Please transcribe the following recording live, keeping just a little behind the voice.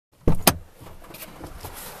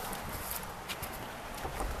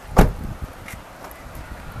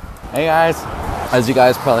Hey guys, as you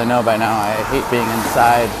guys probably know by now, I hate being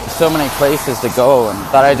inside. So many places to go, and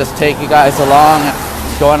thought I'd just take you guys along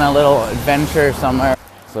and go on a little adventure somewhere.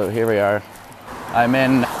 So here we are. I'm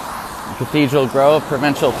in Cathedral Grove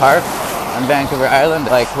Provincial Park on Vancouver Island,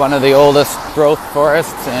 like one of the oldest growth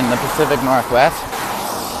forests in the Pacific Northwest.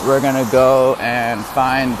 We're gonna go and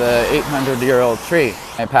find the 800-year-old tree.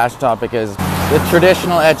 My past topic is the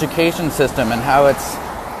traditional education system and how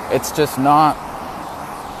it's just not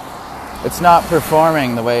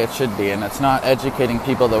performing the way it should be, and it's not educating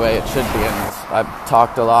people the way it should be. And I've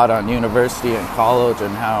talked a lot on university and college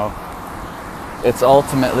and how it's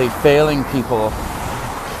ultimately failing people,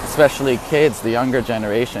 especially kids, the younger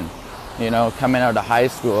generation, coming out of high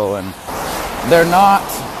school, and they're not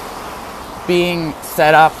being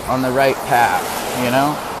set up on the right path,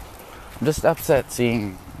 I'm just upset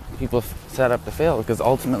seeing people set up to fail, because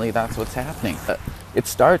ultimately that's what's happening. But it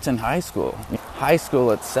starts in high school. High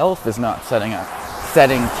school itself is not setting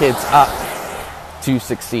kids up to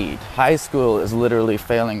succeed. High school is literally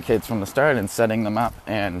failing kids from the start and setting them up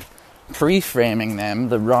and pre-framing them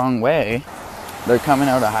the wrong way. They're coming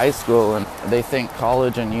out of high school and they think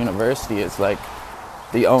college and university is like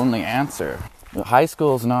the only answer. High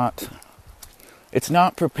school is not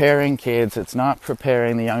preparing kids, it's not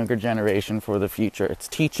preparing the younger generation for the future. It's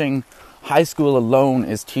teaching, high school alone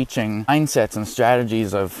is teaching mindsets and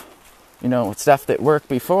strategies of, stuff that worked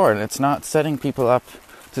before, and it's not setting people up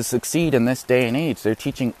to succeed in this day and age. They're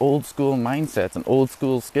teaching old school mindsets and old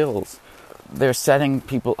school skills. They're setting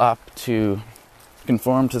people up to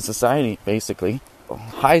conform to society, basically.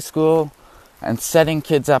 High school and setting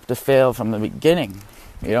kids up to fail from the beginning.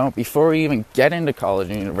 Before we even get into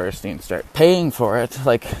college and university and start paying for it,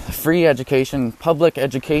 like free education, public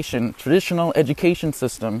education, traditional education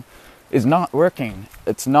system is not working.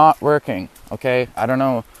 It's not working, okay? I don't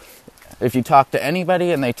know if you talk to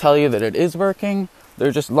anybody and they tell you that it is working,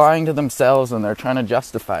 they're just lying to themselves and they're trying to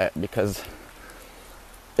justify it, because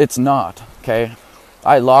it's not, okay?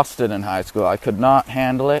 I lost it in high school. I could not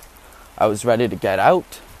handle it. I was ready to get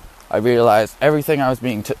out. I realized everything I was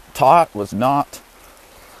being taught was not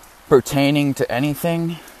pertaining to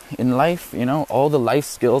anything in life. All the life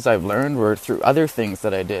skills I've learned were through other things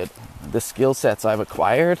that I did. The skill sets I've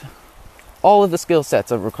acquired, all of the skill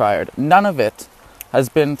sets I've acquired, none of it has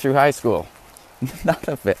been through high school. None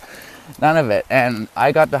of it. And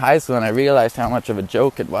I got to high school and I realized how much of a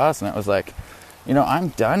joke it was, and I was like, I'm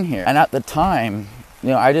done here. And at the time,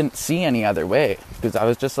 I didn't see any other way, because I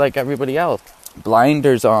was just like everybody else.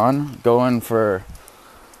 Blinders on, going for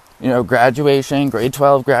graduation, grade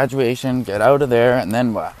 12 graduation, get out of there, and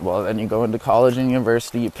then what? Well, then you go into college and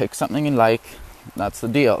university, you pick something you like. That's the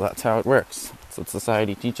deal. That's how it works. That's what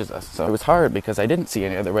society teaches us. So it was hard because I didn't see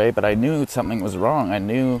any other way, but I knew something was wrong. I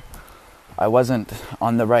knew I wasn't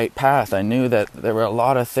on the right path. I knew that there were a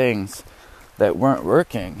lot of things that weren't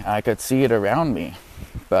working. I could see it around me.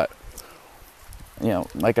 But,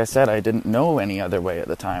 like I said, I didn't know any other way at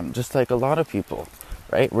the time, just like a lot of people.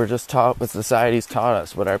 Right? We're just taught what society's taught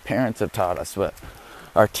us, what our parents have taught us, what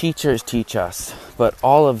our teachers teach us. But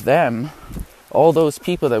all of them, all those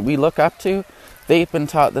people that we look up to, they've been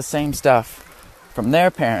taught the same stuff from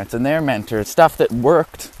their parents and their mentors, stuff that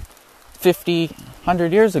worked 50,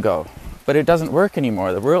 100 years ago. But it doesn't work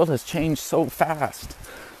anymore. The world has changed so fast.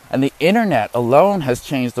 And the internet alone has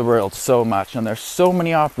changed the world so much. And there's so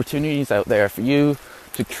many opportunities out there for you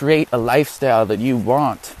to create a lifestyle that you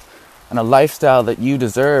want, and a lifestyle that you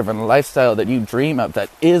deserve, and a lifestyle that you dream of, that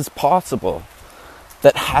is possible,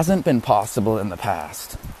 that hasn't been possible in the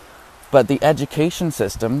past. But the education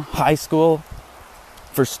system, high school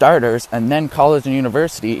for starters, and then college and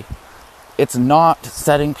university, it's not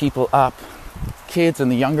setting people up, kids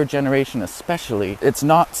and the younger generation especially, it's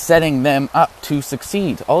not setting them up to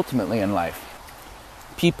succeed ultimately in life.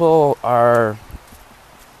 People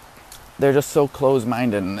they're just so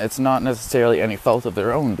close-minded, and it's not necessarily any fault of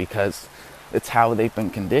their own, because it's how they've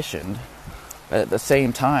been conditioned. But at the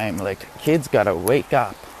same time, kids gotta wake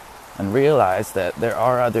up and realize that there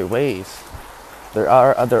are other ways. There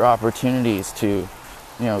are other opportunities to,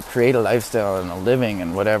 create a lifestyle and a living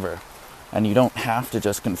and whatever. And you don't have to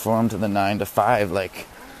just conform to the 9 to 5 like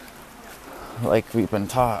we've been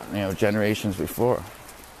taught, generations before.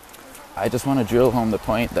 I just want to drill home the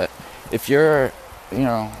point that if you're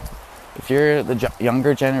the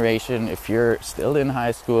younger generation, if you're still in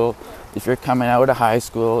high school, if you're coming out of high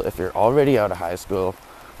school, if you're already out of high school,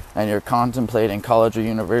 and you're contemplating college or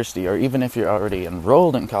university, or even if you're already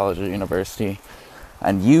enrolled in college or university,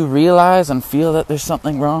 and you realize and feel that there's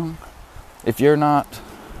something wrong, if you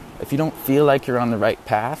don't feel like you're on the right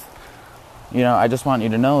path, I just want you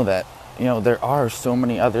to know that there are so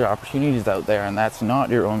many other opportunities out there, and that's not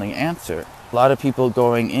your only answer. A lot of people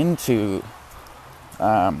going into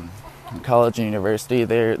college and university,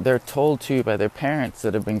 they're told to by their parents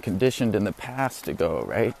that have been conditioned in the past to go,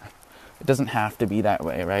 right? It doesn't have to be that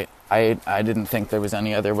way, right? I didn't think there was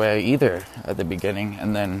any other way either at the beginning,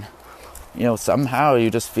 and then somehow you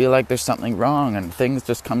just feel like there's something wrong, and things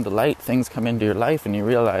just come to light, things come into your life, and you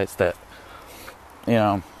realize that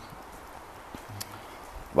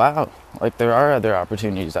wow, like there are other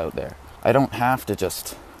opportunities out there. I don't have to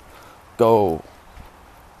just go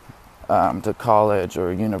to college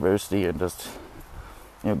or university and just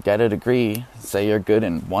get a degree, say you're good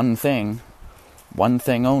in one thing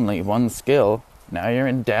only, one skill. Now you're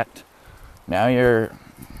in debt. Now you're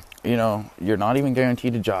not even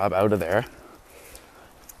guaranteed a job out of there.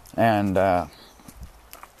 And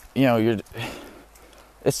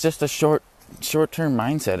it's just a short-term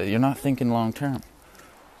mindset. You're not thinking long-term.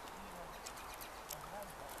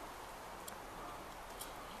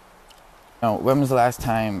 When was the last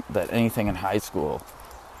time that anything in high school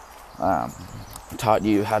taught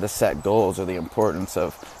you how to set goals, or the importance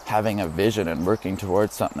of having a vision and working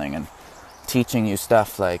towards something, and teaching you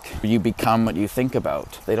stuff like you become what you think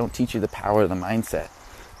about? They don't teach you the power of the mindset.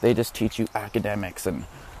 They just teach you academics, and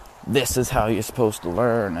this is how you're supposed to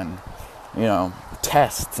learn, and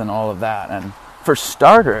tests and all of that. And for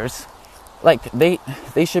starters, like they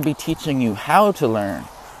should be teaching you how to learn,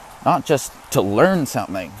 not just to learn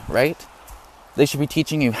something, right? They should be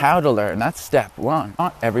teaching you how to learn. That's step one.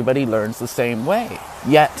 Not everybody learns the same way.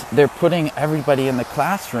 Yet they're putting everybody in the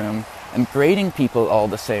classroom and grading people all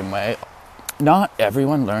the same way. Not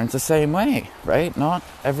everyone learns the same way, right? Not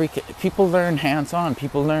every people learn hands-on.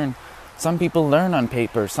 Some people learn on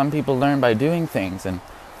paper. Some people learn by doing things, and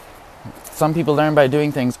some people learn by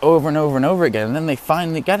doing things over and over and over again, and then they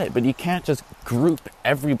finally get it. But you can't just group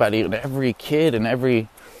everybody and every kid and every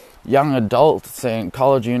young adult, say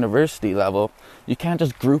college or university level. You can't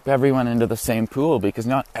just group everyone into the same pool, because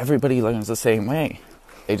not everybody learns the same way.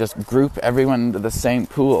 They just group everyone into the same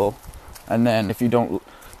pool, and then if you don't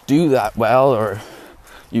do that well, or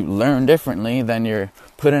you learn differently, then you're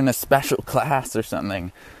put in a special class or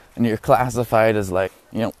something, and you're classified as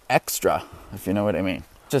extra, if you know what I mean.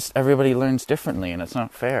 Just everybody learns differently, and it's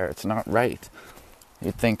not fair. It's not right.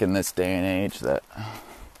 You'd think in this day and age that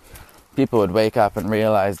people would wake up and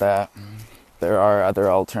realize that there are other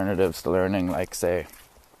alternatives to learning, like, say,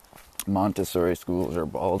 Montessori schools or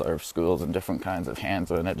Waldorf schools and different kinds of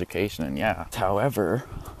hands-on education. And however,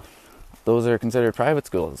 those are considered private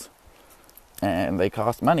schools, and they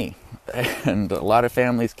cost money, and a lot of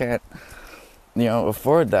families can't,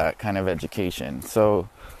 afford that kind of education. So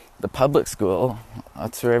the public school,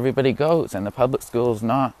 that's where everybody goes, and the public school is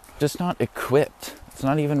not equipped. It's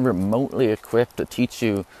not even remotely equipped to teach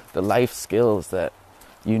you the life skills that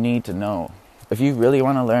you need to know. If you really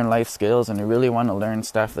want to learn life skills, and you really want to learn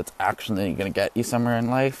stuff that's actually going to get you somewhere in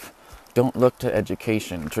life, don't look to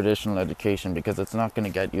education, traditional education, because it's not going to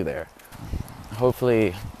get you there.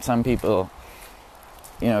 Hopefully some people,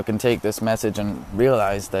 can take this message and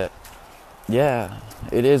realize that,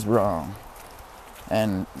 it is wrong.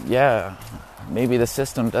 And maybe the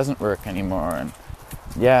system doesn't work anymore. And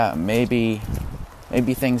maybe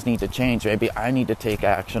things need to change. Maybe I need to take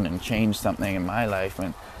action and change something in my life,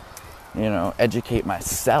 and educate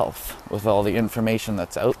myself with all the information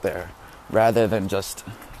that's out there, rather than just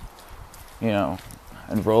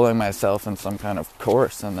enrolling myself in some kind of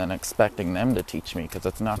course and then expecting them to teach me, because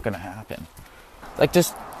it's not going to happen.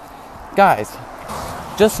 Guys,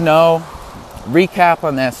 just know, recap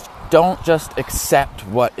on this, don't just accept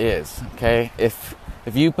what is, okay? If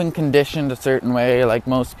you've been conditioned a certain way, like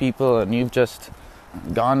most people, and you've just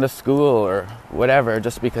gone to school or whatever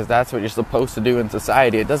just because that's what you're supposed to do in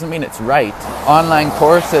society, it doesn't mean it's right. Online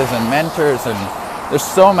courses and mentors, and there's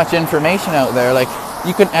so much information out there. Like,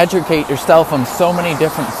 you can educate yourself on so many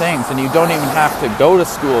different things, and you don't even have to go to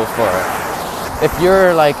school for it. If you're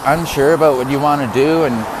unsure about what you want to do,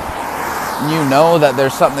 and you know that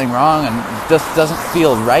there's something wrong and it just doesn't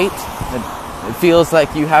feel right, it feels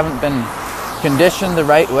like you haven't been conditioned the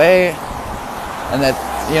right way, and that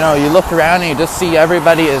you look around and you just see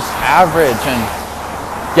everybody is average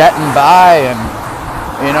and getting by, and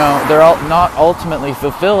they're all not ultimately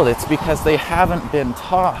fulfilled. It's because they haven't been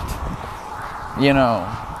taught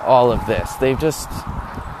all of this. They've just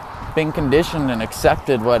been conditioned and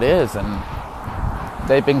accepted what is, and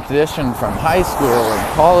they've been conditioned from high school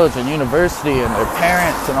and college and university and their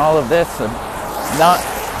parents and all of this, and not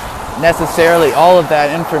necessarily all of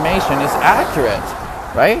that information is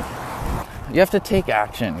accurate, right? You have to take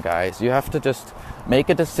action, guys. You have to just make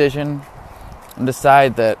a decision and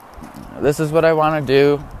decide that this is what I want to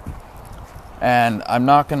do, and I'm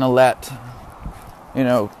not going to let,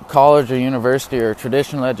 college or university or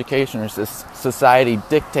traditional education or society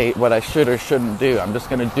dictate what I should or shouldn't do. I'm just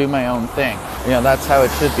going to do my own thing. That's how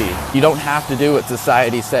it should be. You don't have to do what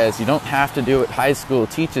society says. You don't have to do what high school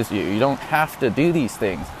teaches you. You don't have to do these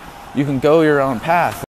things. You can go your own path.